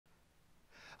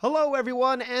Hello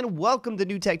everyone and welcome to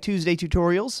New Tech Tuesday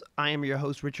Tutorials. I am your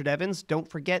host Richard Evans. Don't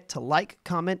forget to like,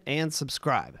 comment, and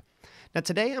subscribe. Now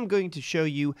today I'm going to show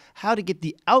you how to get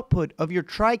the output of your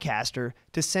TriCaster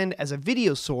to send as a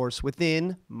video source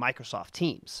within Microsoft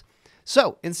Teams.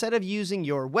 So instead of using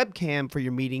your webcam for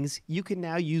your meetings, you can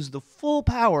now use the full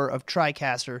power of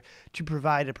TriCaster to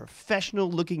provide a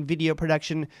professional looking video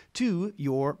production to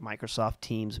your Microsoft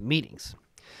Teams meetings.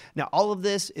 Now, all of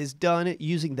this is done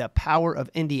using the power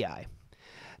of NDI.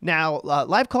 Now,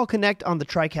 Live Call Connect on the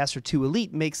TriCaster 2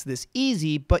 Elite makes this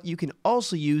easy, but you can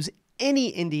also use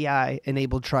any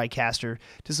NDI-enabled TriCaster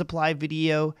to supply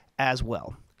video as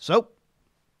well. So,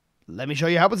 let me show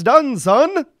you how it's done,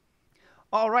 son!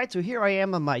 All right, so here I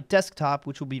am on my desktop,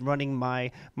 which will be running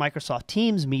my Microsoft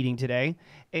Teams meeting today.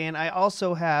 And I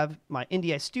also have my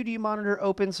NDI Studio monitor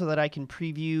open so that I can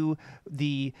preview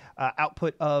the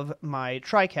output of my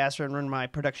TriCaster and run my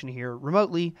production here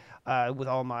remotely with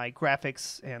all my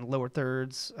graphics and lower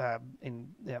thirds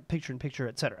and picture-in-picture,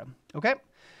 etc. Okay?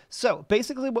 So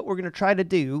basically what we're going to try to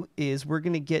do is we're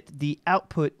going to get the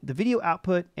output, the video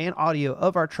output and audio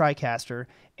of our TriCaster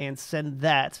and send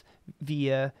that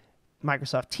via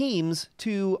Microsoft Teams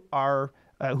to our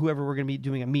whoever we're going to be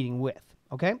doing a meeting with.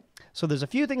 Okay, so there's a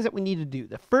few things that we need to do.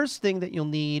 The first thing that you'll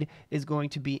need is going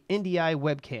to be NDI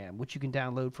Webcam, which you can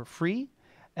download for free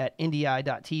at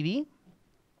ndi.tv.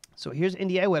 So here's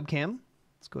NDI Webcam.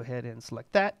 Let's go ahead and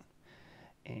select that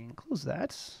and close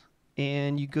that.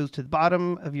 And you go to the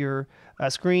bottom of your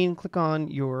screen, click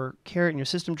on your caret in your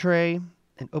system tray,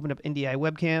 and open up NDI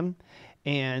Webcam.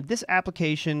 And this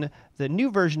application, the new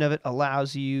version of it,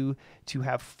 allows you to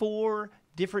have 4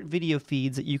 different video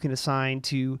feeds that you can assign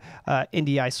to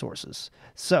NDI sources.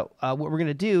 So what we're going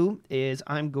to do is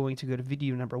I'm going to go to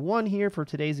video number 1 here for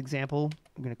today's example.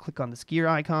 I'm going to click on this gear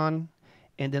icon,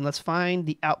 and then let's find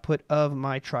the output of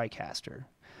my TriCaster.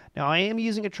 Now, I am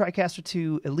using a TriCaster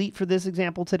 2 Elite for this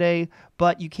example today,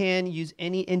 but you can use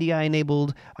any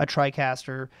NDI-enabled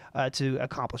TriCaster to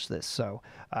accomplish this. So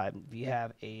if you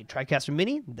have a TriCaster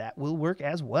Mini, that will work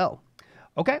as well.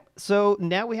 Okay, so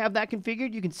now we have that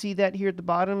configured. You can see that here at the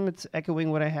bottom. It's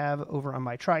echoing what I have over on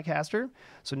my TriCaster.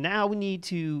 So now we need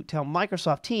to tell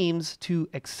Microsoft Teams to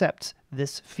accept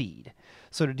this feed.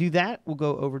 So to do that, we'll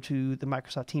go over to the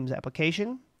Microsoft Teams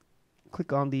application,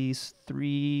 click on these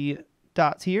 3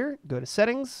 dots here, go to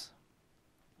settings,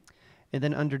 and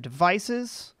then under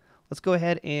devices, let's go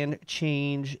ahead and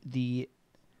change the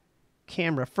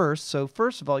camera first. So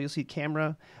first of all, you'll see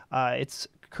camera. It's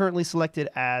currently selected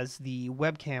as the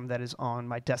webcam that is on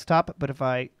my desktop, but if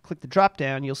I click the drop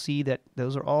down, you'll see that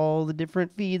those are all the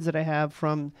different feeds that I have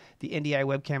from the NDI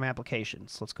Webcam application.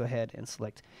 So let's go ahead and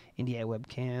select NDI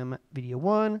Webcam Video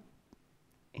 1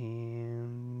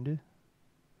 and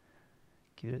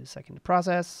give it a second to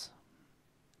process.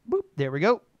 Boop, there we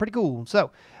go. Pretty cool. So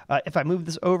if I move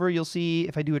this over, you'll see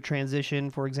if I do a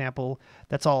transition, for example,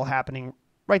 that's all happening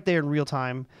right there in real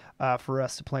time for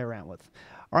us to play around with.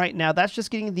 All right, now that's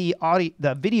just getting the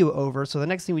video over. So the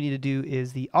next thing we need to do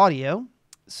is the audio.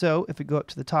 So if we go up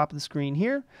to the top of the screen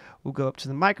here, we'll go up to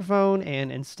the microphone,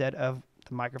 and instead of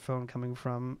the microphone coming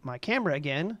from my camera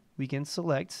again, we can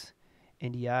select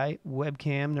NDI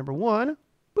Webcam number 1.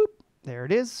 Boop, there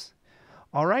it is.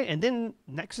 All right, and then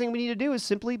next thing we need to do is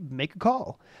simply make a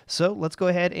call. So let's go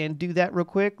ahead and do that real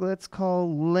quick. Let's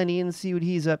call Lenny and see what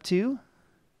he's up to.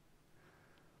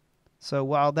 So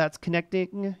while that's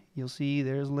connecting, you'll see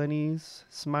there's Lenny's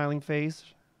smiling face.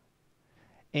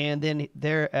 And then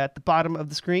there at the bottom of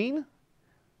the screen,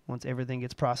 once everything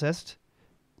gets processed,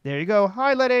 there you go.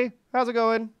 Hi, Lenny. How's it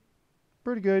going?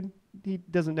 Pretty good. He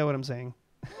doesn't know what I'm saying.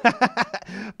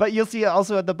 But you'll see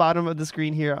also at the bottom of the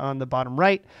screen here on the bottom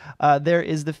right, there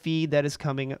is the feed that is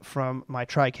coming from my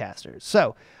TriCaster.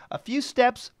 So a few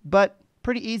steps, but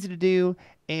pretty easy to do,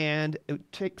 and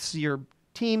it takes your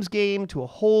Teams game to a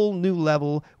whole new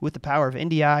level with the power of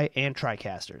NDI and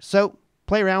TriCaster. So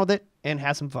play around with it and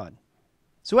have some fun.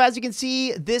 So as you can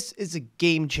see, this is a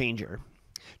game changer.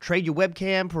 Trade your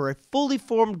webcam for a fully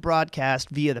formed broadcast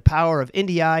via the power of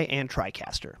NDI and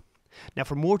TriCaster. Now,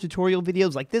 for more tutorial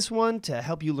videos like this one to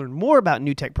help you learn more about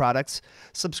new tech products,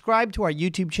 subscribe to our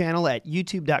YouTube channel at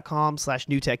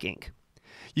youtube.com/newtechinc.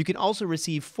 You can also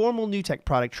receive formal new tech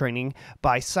product training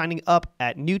by signing up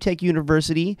at New Tech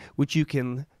University, which you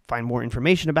can find more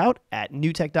information about at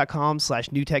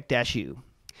newtech.com/newtech-u.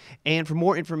 And for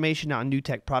more information on new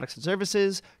tech products and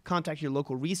services, contact your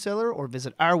local reseller or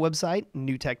visit our website,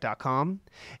 newtech.com.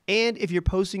 And if you're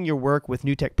posting your work with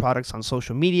new tech products on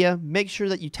social media, make sure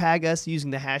that you tag us using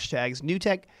the hashtags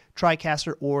NewTech,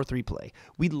 TriCaster, or 3Play.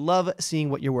 We love seeing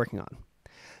what you're working on.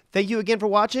 Thank you again for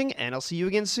watching, and I'll see you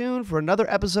again soon for another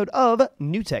episode of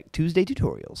New Tech Tuesday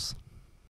Tutorials.